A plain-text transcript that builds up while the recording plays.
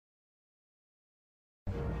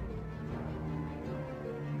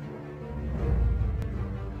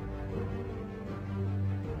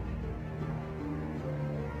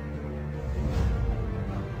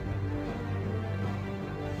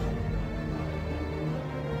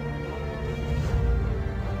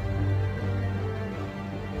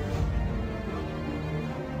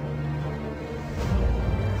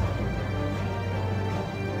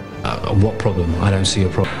What problem? I don't see a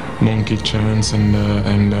problem. Monkey chants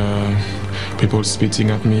and people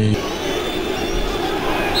spitting at me.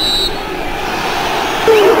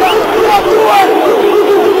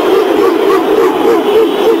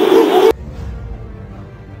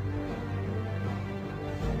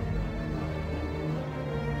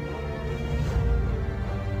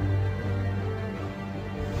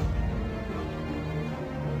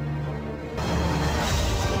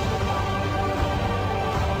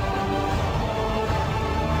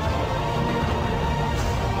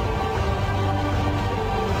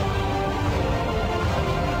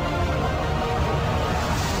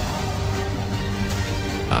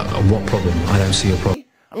 What problem? I don't see a problem.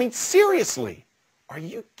 I mean, seriously, are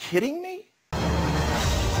you kidding me?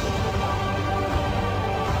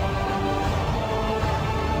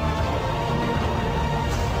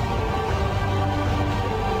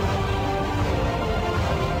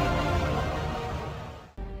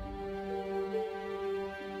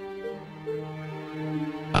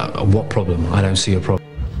 What problem? I don't see a problem.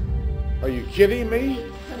 Are you kidding me?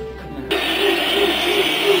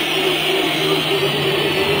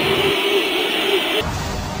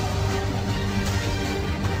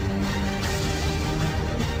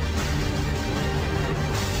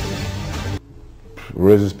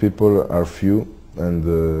 Racist people are few, and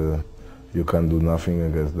you can do nothing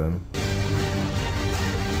against them.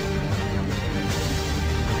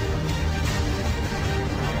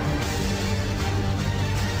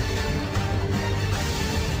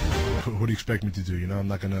 What do you expect me to do? You know, I'm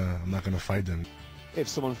not gonna fight them. If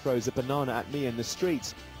someone throws a banana at me in the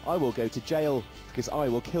street, I will go to jail because I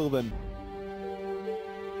will kill them.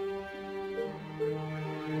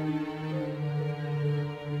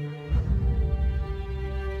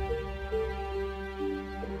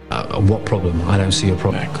 What problem? I don't see a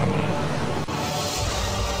problem. Yeah, come on.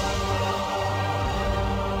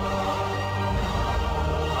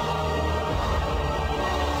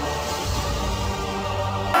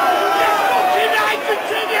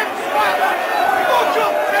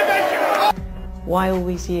 Why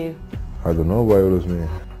always you? I don't know why always me.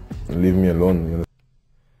 Leave me alone. You know?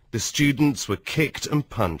 The students were kicked and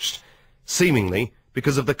punched, seemingly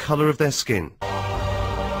because of the colour of their skin.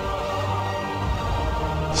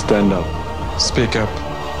 Stand up. Speak up.